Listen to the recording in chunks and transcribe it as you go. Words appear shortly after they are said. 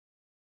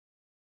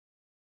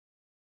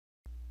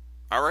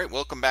Alright,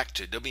 welcome back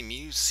to Adobe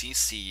Muse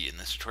CC. In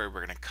this tutorial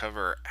we're going to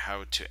cover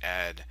how to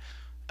add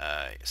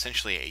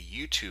essentially a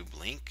YouTube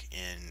link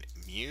in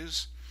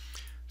Muse.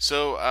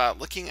 So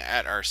looking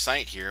at our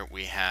site here,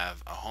 we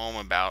have a home,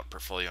 about,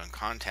 portfolio, and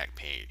contact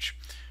page.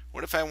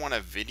 What if I want a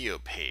video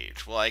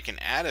page? Well, I can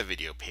add a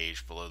video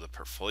page below the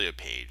portfolio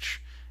page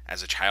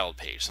as a child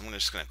page. So I'm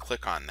just going to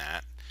click on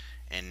that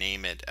and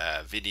name it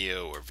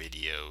video or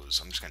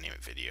videos. I'm just going to name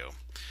it video.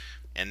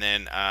 And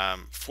then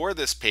for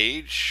this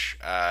page,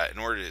 in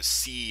order to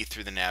see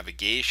through the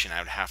navigation, I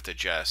would have to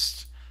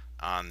adjust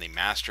on the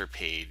master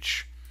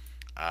page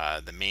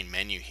the main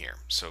menu here.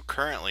 So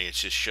currently it's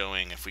just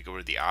showing, if we go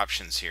to the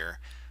options here,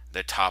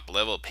 the top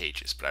level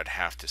pages, but I'd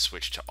have to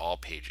switch to all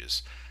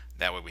pages.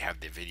 That way we have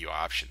the video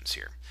options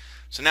here.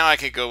 So now I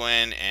could go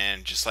in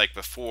and, just like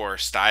before,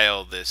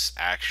 style this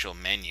actual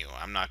menu.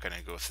 I'm not going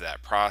to go through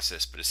that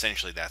process, but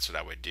essentially that's what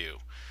I would do.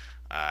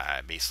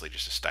 Basically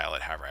just to style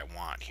it however I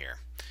want here.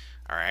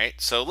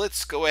 Alright, so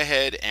let's go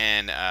ahead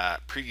and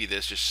preview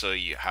this just to show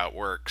you how it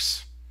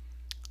works.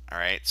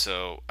 Alright,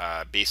 so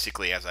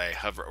basically as I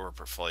hover over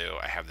portfolio,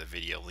 I have the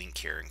video link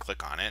here and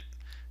click on it,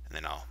 and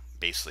then I'll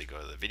basically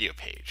go to the video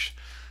page.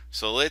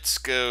 So let's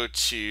go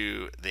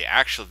to the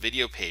actual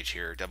video page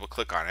here, double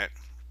click on it,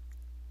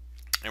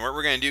 and what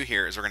we're going to do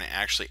here is we're going to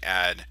actually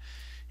add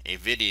a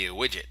video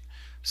widget.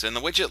 So in the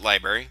widget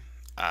library,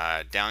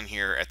 down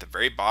here at the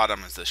very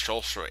bottom is the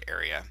social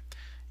area.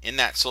 In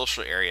that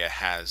social area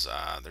has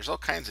there's all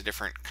kinds of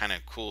different kind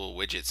of cool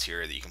widgets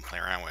here that you can play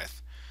around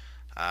with,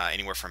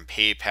 anywhere from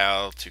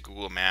PayPal to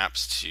Google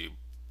Maps to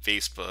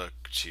Facebook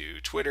to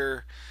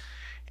Twitter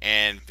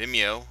and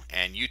Vimeo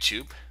and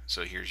YouTube.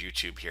 So here's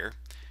YouTube here,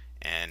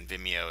 and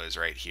Vimeo is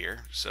right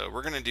here. So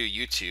we're going to do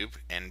YouTube,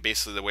 and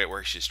basically the way it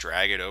works is just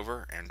drag it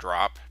over and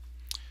drop.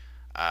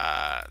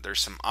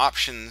 There's some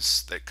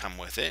options that come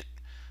with it.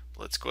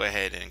 Let's go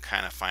ahead and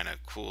kind of find a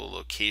cool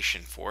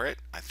location for it.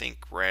 I think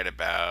right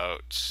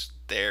about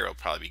there will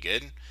probably be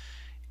good.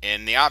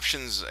 And the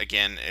options,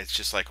 again, it's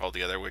just like all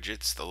the other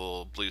widgets, the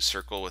little blue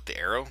circle with the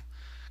arrow.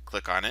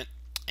 Click on it,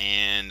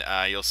 and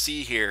you'll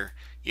see here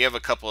you have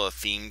a couple of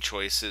theme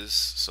choices,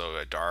 so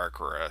a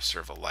dark or a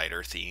sort of a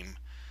lighter theme.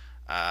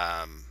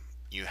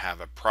 You have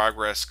a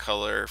progress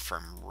color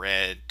from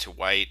red to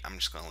white. I'm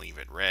just going to leave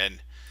it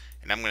red,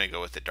 and I'm going to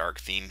go with the dark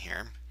theme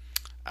here.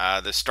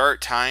 The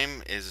start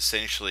time is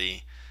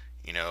essentially,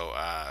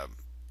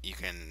 you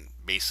can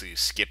basically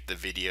skip the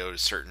video to a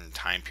certain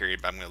time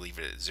period, but I'm going to leave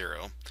it at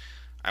 0.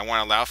 I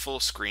want to allow full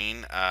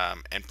screen,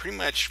 and pretty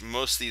much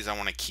most of these I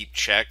want to keep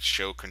checked.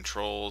 Show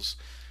controls,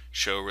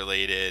 show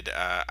related.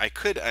 I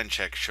could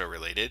uncheck show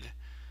related,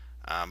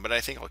 but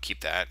I think I'll keep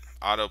that.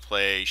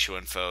 Autoplay, show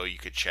info, you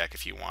could check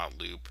if you want.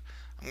 Loop,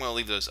 I'm going to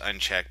leave those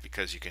unchecked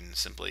because you can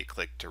simply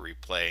click to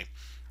replay.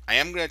 I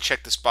am going to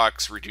check this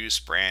box,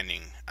 reduce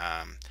branding.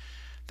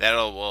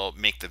 Will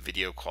make the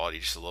video quality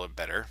just a little bit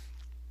better.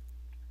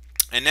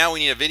 And now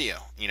we need a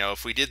video.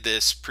 If we did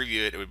this,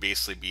 preview it, it would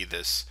basically be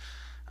this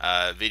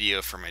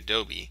video from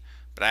Adobe,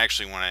 but I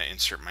actually want to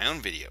insert my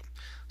own video.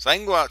 So I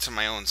can go out to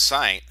my own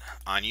site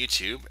on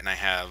YouTube, and I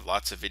have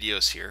lots of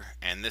videos here,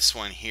 and this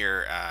one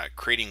here,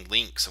 creating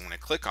links, I'm going to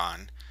click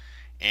on,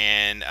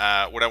 and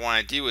what I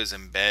want to do is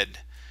embed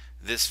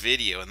this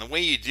video, and the way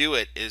you do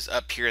it is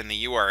up here in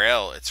the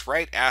URL. It's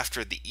right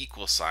after the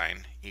equal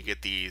sign. You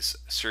get these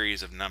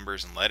series of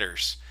numbers and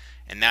letters,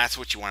 and that's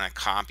what you want to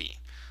copy.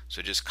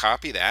 So just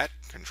copy that,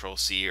 Control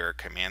C or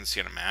Command C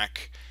on a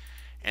Mac,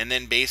 and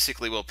then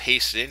basically we'll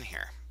paste it in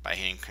here by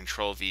hitting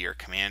Control V or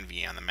Command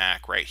V on the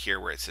Mac right here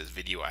where it says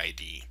Video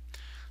ID.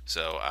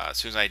 So as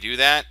soon as I do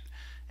that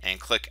and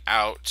click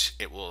out,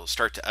 it will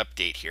start to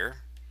update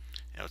here.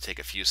 It'll take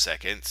a few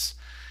seconds.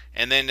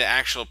 And then to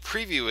actual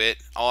preview it,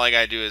 all I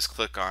gotta do is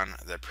click on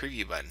the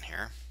preview button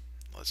here.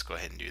 Let's go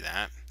ahead and do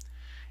that.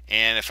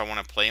 And if I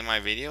want to play my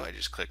video, I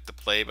just click the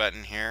play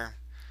button here,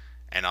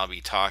 and I'll be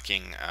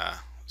talking,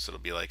 so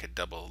it'll be like a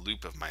double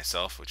loop of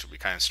myself, which will be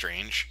kind of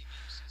strange.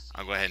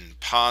 I'll go ahead and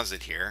pause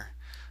it here.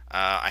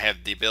 I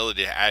have the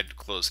ability to add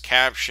closed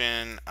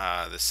caption,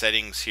 the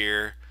settings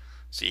here,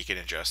 so you can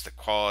adjust the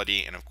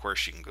quality, and of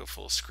course you can go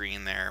full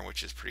screen there,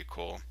 which is pretty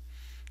cool.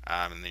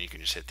 And then you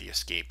can just hit the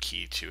escape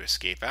key to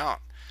escape out.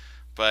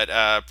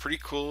 But pretty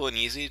cool and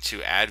easy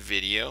to add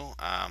video.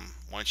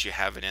 Once you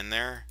have it in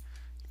there,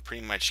 you're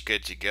pretty much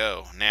good to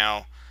go.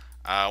 Now,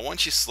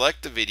 once you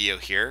select the video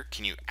here,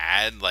 can you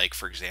add, like,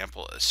 for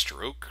example, a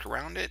stroke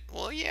around it?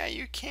 Well, yeah,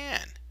 you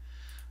can.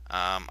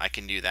 I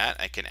can do that.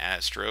 I can add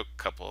a stroke,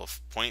 a couple of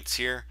points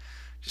here,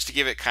 just to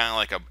give it kind of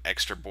like an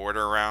extra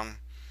border around.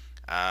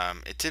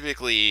 It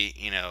typically,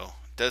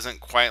 doesn't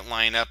quite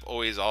line up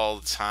always all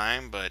the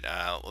time, but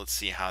let's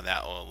see how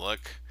that will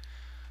look.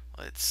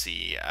 Let's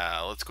see.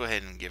 Let's go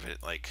ahead and give it,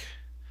 like,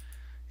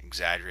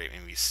 exaggerate,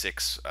 maybe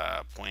 6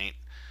 point.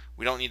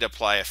 We don't need to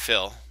apply a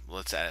fill.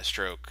 Let's add a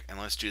stroke, and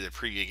let's do the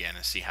preview again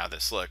and see how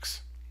this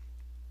looks.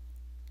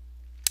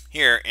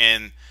 Here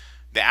in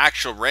the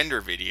actual render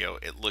video,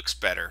 it looks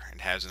better.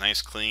 It has a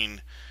nice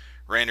clean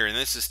render, and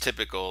this is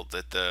typical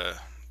that the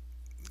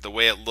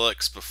way it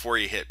looks before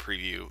you hit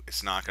preview,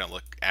 it's not going to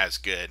look as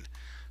good.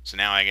 So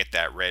now I get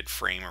that red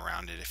frame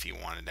around it if you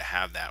wanted to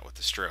have that with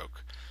the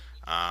stroke.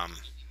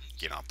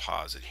 Again, I'll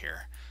pause it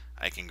here.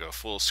 I can go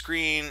full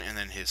screen and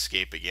then hit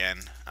escape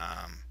again.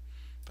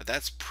 But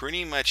that's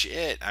pretty much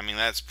it. I mean,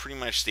 that's pretty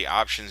much the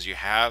options you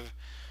have.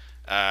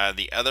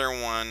 The other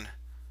one,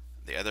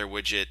 the other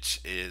widget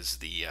is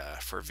the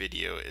for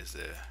video is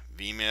the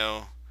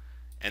Vimeo,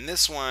 and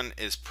this one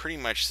is pretty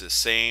much the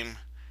same.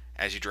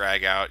 As you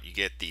drag out, you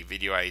get the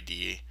video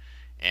ID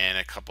and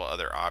a couple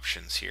other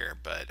options here.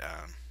 But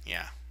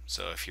yeah,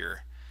 so if you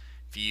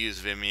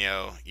use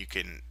Vimeo, you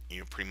can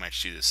pretty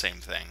much do the same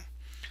thing.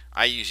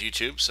 I use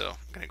YouTube, so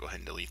I'm gonna go ahead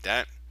and delete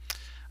that.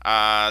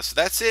 So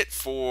that's it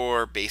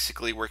for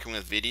basically working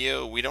with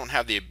video. We don't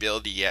have the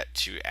ability yet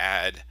to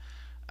add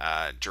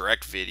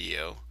direct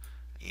video,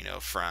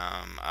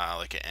 from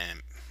like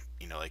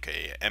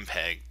a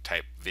MPEG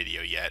type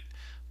video yet,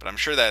 but I'm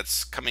sure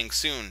that's coming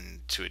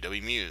soon to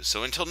Adobe Muse.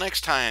 So until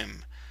next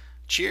time,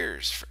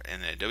 cheers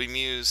in Adobe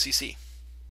Muse CC.